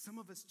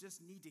 Some of us just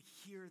need to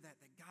hear that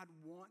God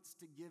wants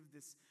to give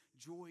this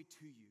joy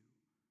to you.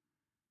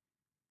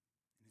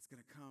 And it's going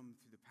to come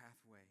through the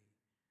pathway,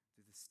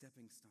 through the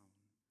stepping stone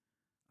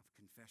of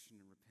confession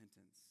and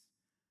repentance.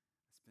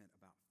 I spent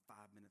about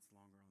 5 minutes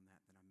longer on that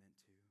than I meant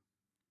to.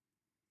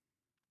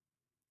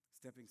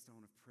 Stepping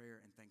stone of prayer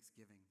and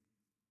thanksgiving.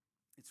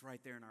 It's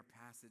right there in our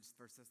passage,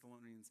 1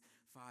 Thessalonians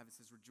 5. It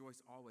says,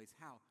 rejoice always.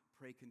 How?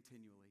 Pray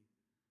continually.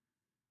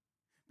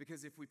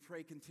 Because if we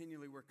pray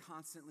continually, we're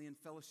constantly in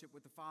fellowship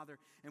with the Father.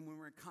 And when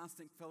we're in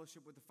constant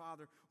fellowship with the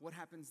Father, what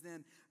happens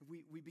then?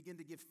 We begin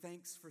to give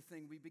thanks for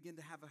things. We begin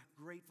to have a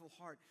grateful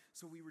heart.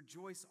 So we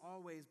rejoice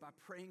always by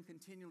praying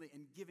continually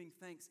and giving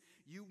thanks.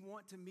 You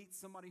want to meet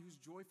somebody who's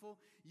joyful?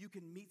 You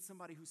can meet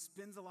somebody who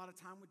spends a lot of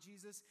time with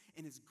Jesus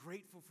and is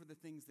grateful for the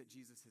things that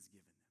Jesus has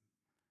given them.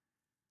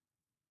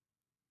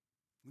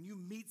 When you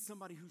meet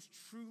somebody who's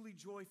truly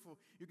joyful,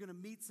 you're going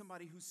to meet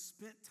somebody who's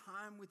spent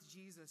time with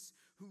Jesus,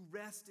 who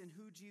rests in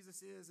who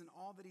Jesus is and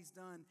all that he's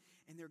done,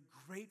 and they're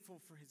grateful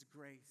for his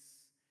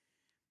grace,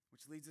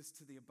 which leads us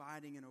to the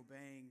abiding and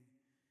obeying,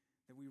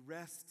 that we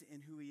rest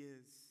in who he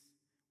is.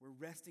 We're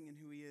resting in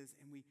who he is,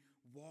 and we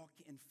walk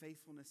in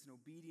faithfulness and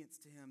obedience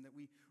to him, that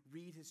we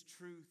read his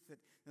truth, that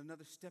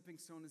another stepping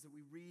stone is that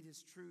we read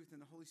his truth,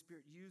 and the Holy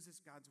Spirit uses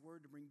God's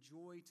word to bring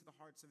joy to the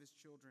hearts of his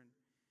children.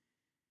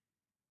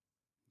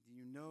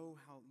 You know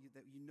how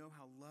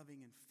loving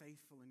and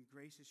faithful and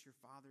gracious your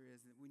Father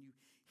is, and that when you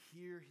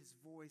hear his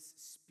voice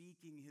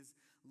speaking his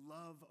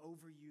love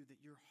over you,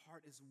 that your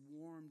heart is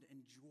warmed and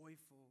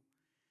joyful.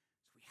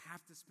 So we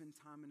have to spend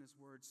time in his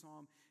word.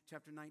 Psalm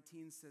chapter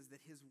 19 says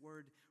that his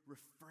word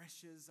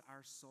refreshes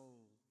our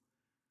soul,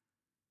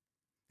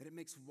 that it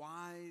makes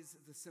wise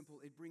the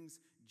simple. It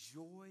brings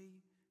joy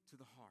to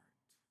the heart.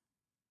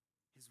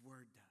 His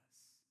word does.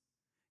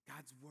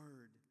 God's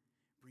word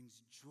brings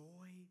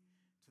joy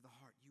to the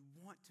heart. You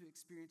want to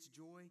experience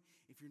joy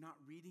if you're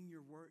not reading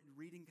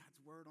God's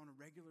word on a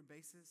regular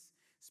basis,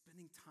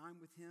 spending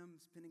time with him,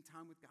 spending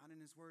time with God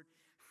in his word.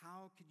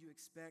 How could you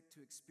expect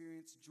to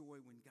experience joy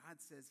when God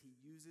says he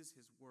uses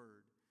his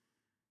word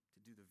to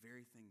do the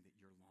very thing that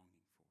you're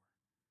longing for?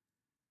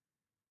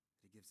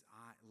 It gives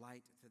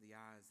light to the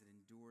eyes, that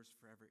endures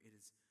forever. It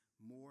is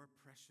more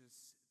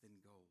precious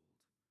than gold,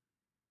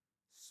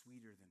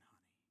 sweeter than honey.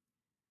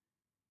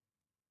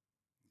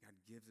 God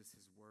gives us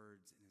his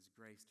words and his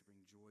grace to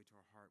bring joy to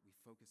our heart. We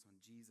focus on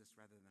Jesus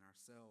rather than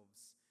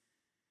ourselves.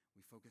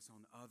 We focus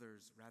on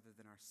others rather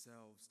than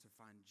ourselves to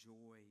find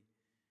joy.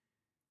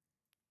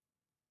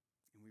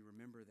 And we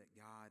remember that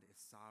God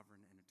is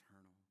sovereign and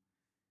eternal,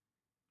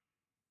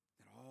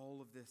 that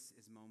all of this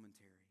is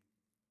momentary.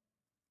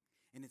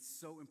 And it's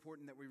so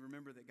important that we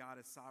remember that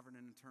God is sovereign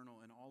and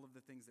eternal, and all of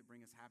the things that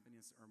bring us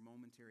happiness are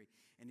momentary.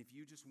 And if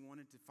you just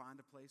wanted to find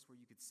a place where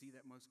you could see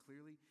that most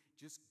clearly,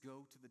 just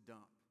go to the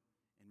dump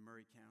in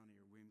Murray County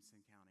or Williamson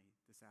County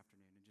this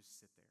afternoon and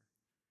just sit there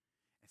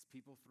as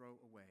people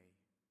throw away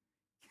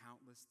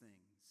countless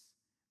things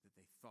that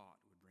they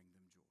thought would bring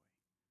them joy.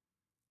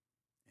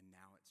 And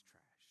now it's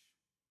trash.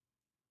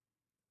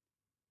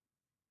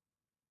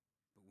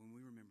 But when we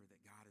remember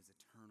that God is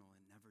eternal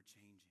and never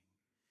changing,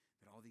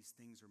 that all these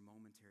things are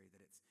momentary,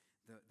 that it's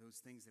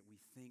those things that we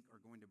think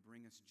are going to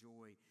bring us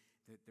joy,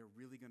 that they're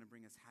really going to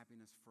bring us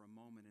happiness for a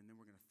moment, and then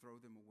we're going to throw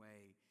them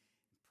away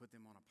and put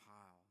them on a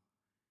pile.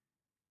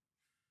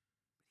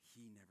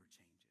 He never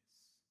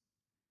changes,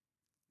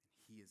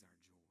 and he is our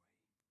joy.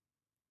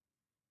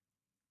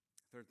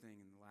 Third thing,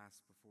 and the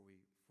last before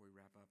we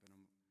wrap up,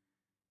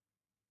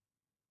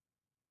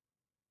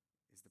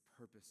 is the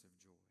purpose of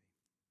joy.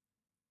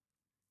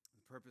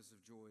 The purpose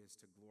of joy is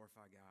to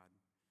glorify God.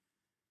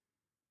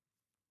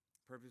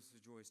 The purpose of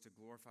joy is to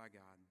glorify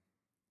God,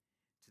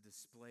 to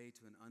display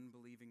to an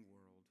unbelieving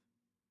world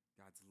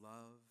God's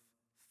love,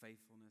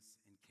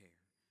 faithfulness, and care.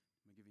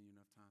 Am I giving you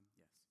enough time?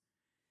 Yes.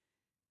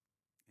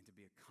 And to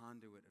be a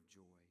conduit of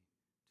joy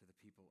to the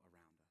people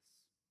around us.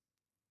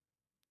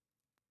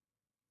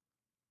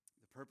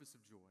 The purpose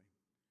of joy,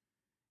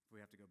 if we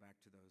have to go back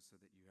to those so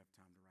that you have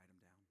time to write them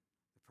down.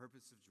 The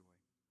purpose of joy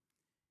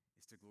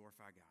is to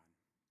glorify God,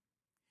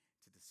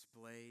 to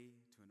display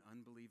to an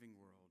unbelieving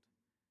world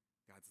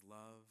God's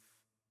love,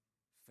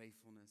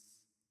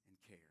 faithfulness, and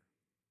care.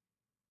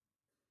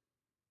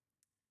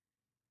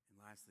 And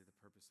lastly, the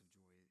purpose of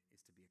joy is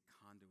to be a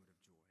conduit of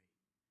joy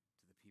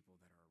to the people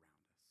that are around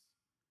us.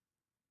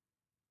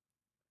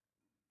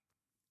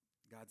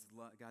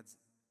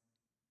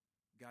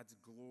 God's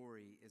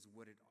glory is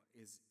what it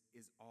is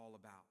all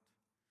about.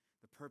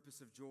 The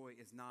purpose of joy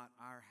is not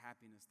our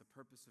happiness. The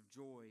purpose of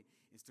joy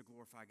is to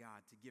glorify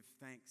God, to give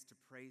thanks, to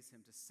praise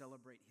him, to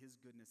celebrate his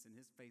goodness and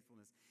his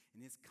faithfulness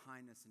and his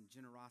kindness and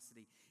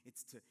generosity.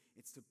 It's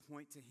to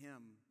point to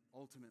him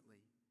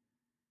ultimately.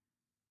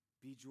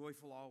 Be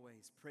joyful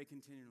always, pray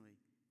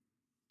continually,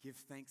 give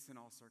thanks in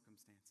all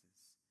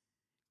circumstances.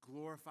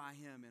 Glorify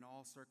him in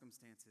all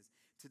circumstances,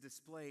 to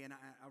display. And I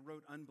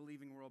wrote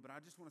unbelieving world, but I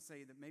just want to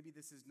say that maybe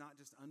this is not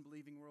just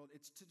unbelieving world.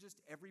 It's to just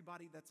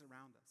everybody that's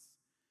around us.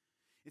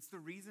 It's the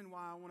reason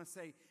why I want to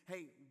say,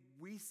 hey,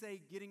 we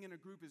say getting in a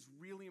group is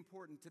really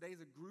important.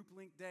 Today's a group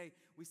link day.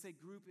 We say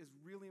group is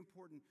really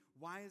important.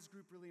 Why is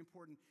group really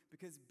important?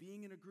 Because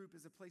being in a group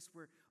is a place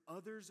where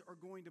others are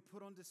going to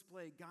put on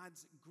display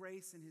God's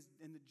grace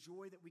and the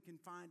joy that we can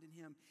find in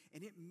him.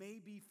 And it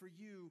may be for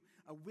you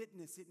a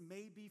witness. It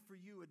may be for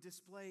you a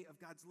display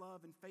of God's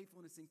love and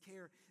faithfulness and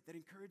care that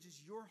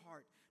encourages your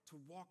heart to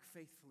walk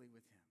faithfully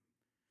with him.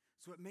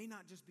 So it may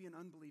not just be an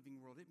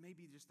unbelieving world. It may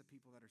be just the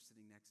people that are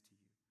sitting next to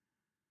you.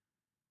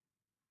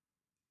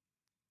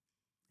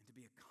 And to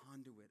be a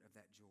conduit of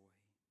that joy.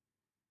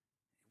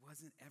 It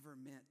wasn't ever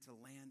meant to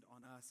land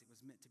on us. It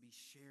was meant to be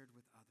shared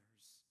with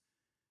others.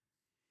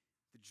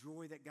 The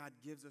joy that God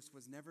gives us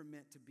was never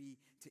meant to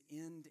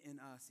end in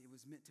us. It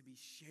was meant to be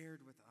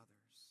shared with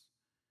others.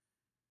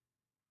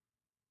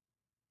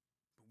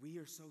 But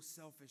we are so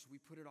selfish. We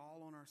put it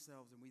all on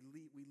ourselves and we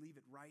leave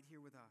it right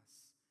here with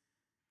us.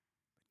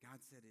 But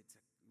God said we're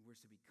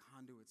to be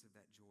conduits of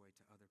that joy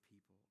to other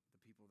people,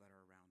 the people that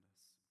are around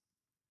us.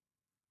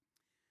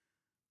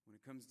 When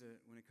it comes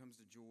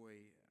to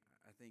joy,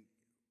 I think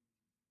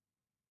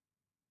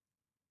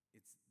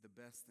it's the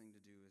best thing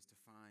to do is to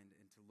find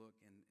and to look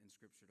in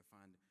Scripture to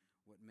find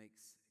what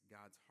makes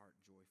God's heart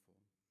joyful.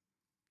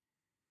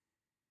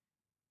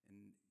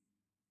 And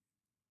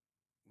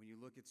when you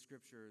look at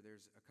Scripture,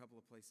 there's a couple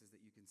of places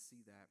that you can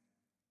see that.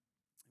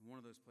 And one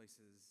of those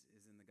places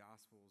is in the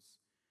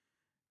Gospels.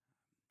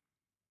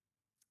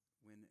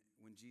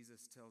 When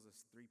Jesus tells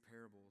us three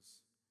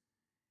parables,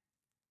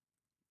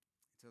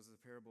 he tells us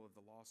the parable of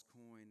the lost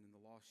coin and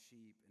the lost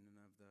sheep and then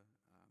of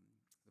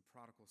the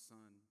prodigal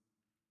son.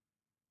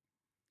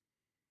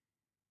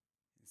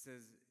 It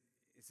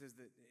says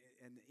that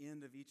at the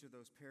end of each of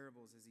those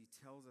parables, as he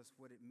tells us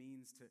what it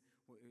means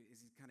as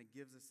he kind of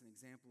gives us an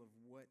example of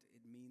what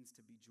it means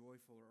to be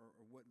joyful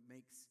or what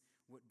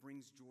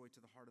brings joy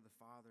to the heart of the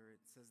Father,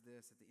 it says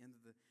this at the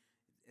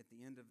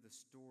end of the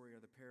story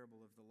or the parable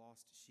of the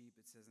lost sheep.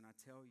 It says, "And I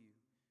tell you,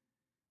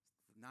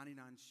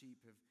 99 sheep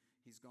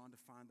he's gone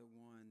to find the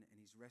one, and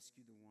he's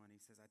rescued the one. He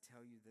says, I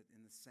tell you that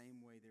in the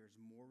same way there is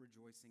more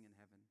rejoicing in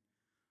heaven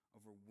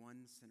over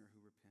one sinner who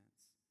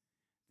repents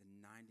than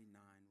 99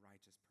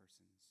 righteous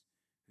persons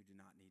who do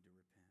not need to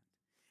repent."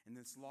 And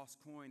this lost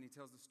coin, he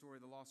tells the story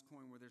of the lost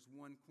coin where there's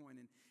one coin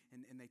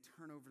and they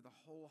turn over the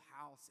whole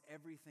house,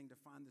 everything to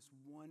find this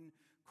one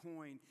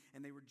coin.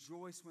 And they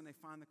rejoice when they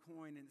find the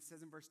coin. And it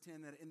says in verse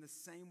 10 that in the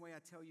same way I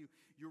tell you,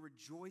 you're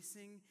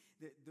rejoicing,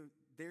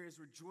 there is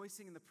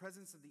rejoicing in the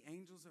presence of the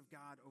angels of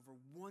God over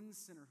one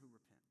sinner who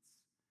repents.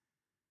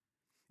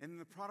 And then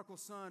the prodigal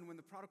son, when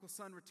the prodigal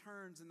son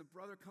returns and the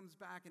brother comes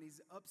back and he's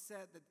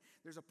upset that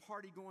there's a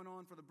party going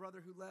on for the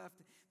brother who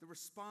left, the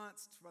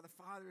response by the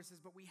father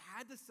says, "But we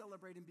had to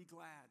celebrate and be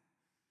glad.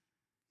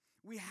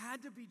 We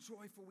had to be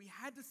joyful. We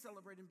had to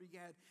celebrate and be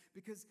glad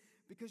because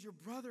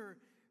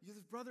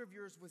this brother of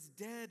yours was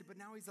dead, but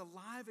now he's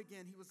alive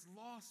again. He was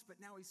lost, but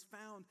now he's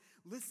found."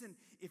 Listen,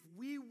 if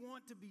we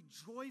want to be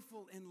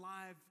joyful in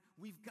life,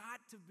 we've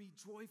got to be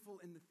joyful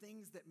in the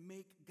things that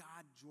make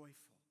God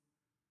joyful.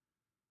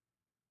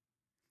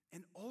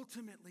 And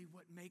ultimately,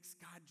 what makes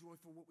God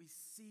joyful, what we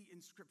see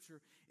in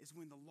Scripture, is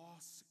when the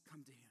lost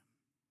come to Him.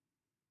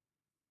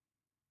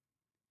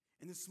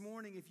 And this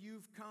morning, if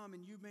you've come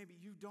and you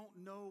don't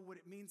know what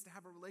it means to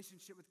have a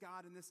relationship with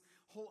God, and this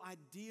whole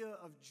idea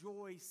of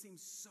joy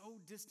seems so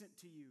distant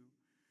to you,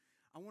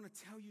 I want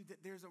to tell you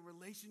that there's a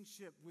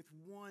relationship with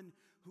one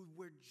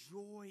where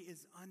joy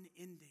is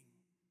unending.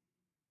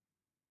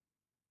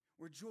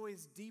 Where joy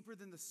is deeper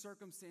than the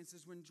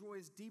circumstances, when joy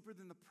is deeper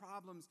than the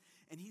problems,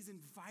 and He's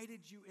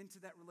invited you into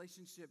that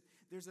relationship.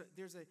 There's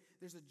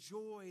a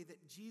joy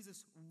that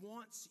Jesus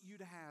wants you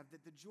to have,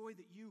 that the joy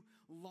that you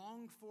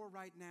long for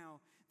right now,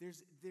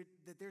 there's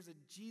a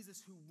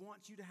Jesus who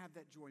wants you to have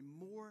that joy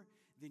more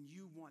than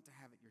you want to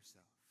have it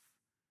yourself.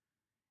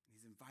 And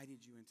He's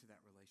invited you into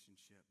that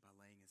relationship by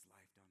laying His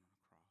life down on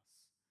a cross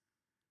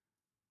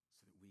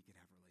so that we can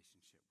have a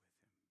relationship with Him.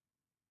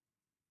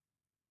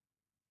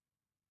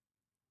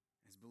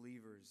 As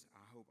believers,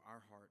 I hope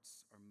our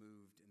hearts are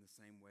moved in the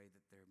same way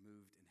that they're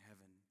moved in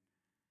heaven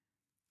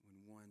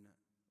when one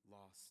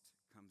lost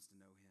comes to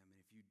know Him. And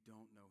if you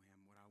don't know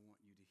Him, what I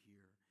want you to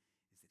hear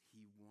is that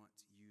He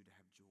wants you to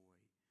have joy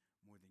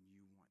more than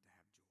you want to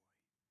have joy.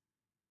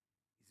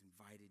 He's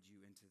invited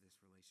you into this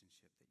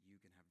relationship that you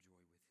can have joy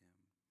with Him.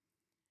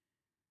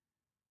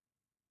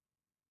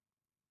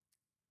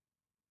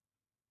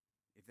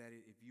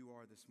 If you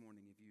are this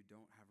morning, if you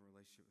don't have a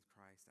relationship with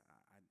Christ,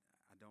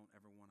 I don't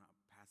ever want to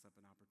pass up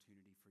an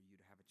opportunity for you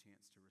to have a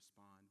chance to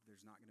respond.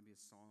 There's not going to be a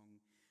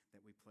song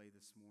that we play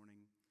this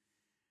morning,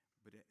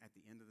 but at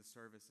the end of the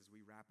service, as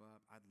we wrap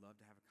up, I'd love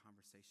to have a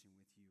conversation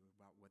with you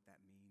about what that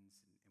means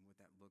and what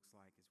that looks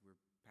like. As we're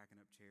packing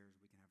up chairs,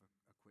 we can have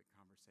a quick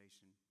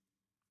conversation.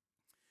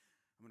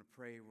 I'm going to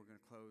pray, we're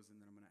going to close,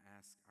 and then I'm going to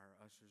ask our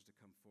ushers to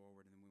come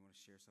forward, and then we want to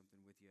share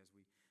something with you as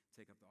we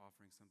take up the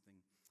offering, something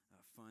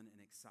fun and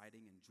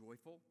exciting and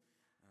joyful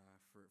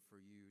for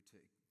you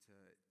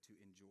to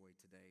enjoy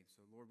today.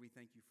 So, Lord, we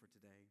thank you for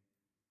today.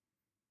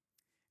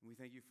 And we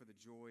thank you for the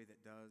joy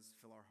that does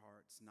fill our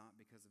hearts, not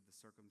because of the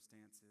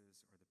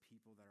circumstances or the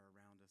people that are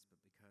around us, but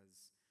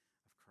because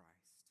of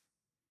Christ.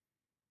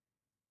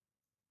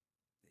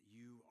 That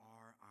you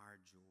are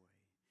our joy.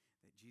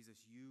 That,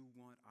 Jesus, you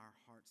want our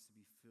hearts to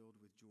be filled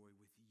with joy,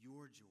 with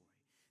your joy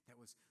that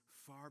was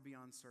far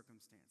beyond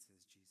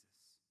circumstances,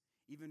 Jesus.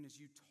 Even as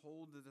you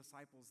told the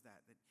disciples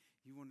that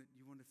you want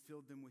to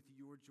fill them with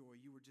your joy.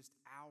 You were just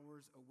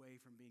hours away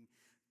from being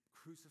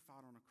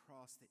crucified on a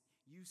cross, that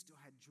you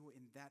still had joy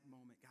in that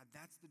moment. God,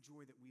 that's the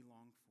joy that we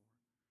long for.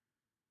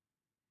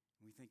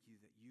 And we thank you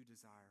that you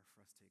desire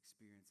for us to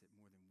experience it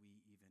more than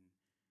we even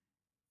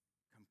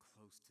come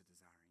close to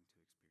desiring to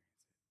experience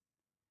it.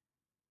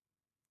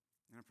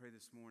 And I pray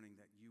this morning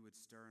that you would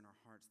stir in our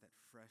hearts that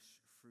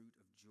fresh fruit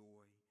of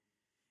joy,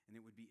 and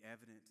it would be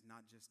evident,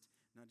 not just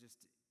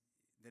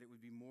that it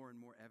would be more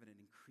and more evident,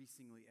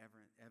 increasingly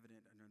evident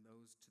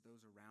to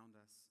those around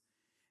us.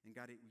 And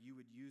God, you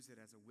would use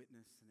it as a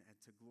witness and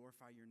to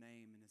glorify your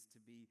name, and as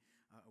to be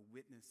a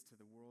witness to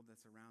the world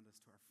that's around us,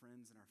 to our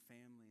friends and our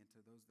family, and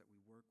to those that we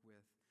work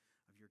with,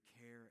 of your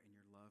care and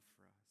your love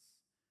for us.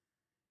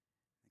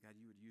 And God,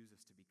 you would use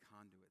us to be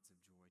conduits of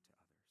joy to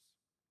others.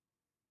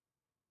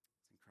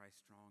 It's in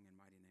Christ's strong and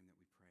mighty name that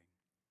we pray.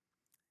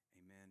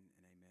 Amen.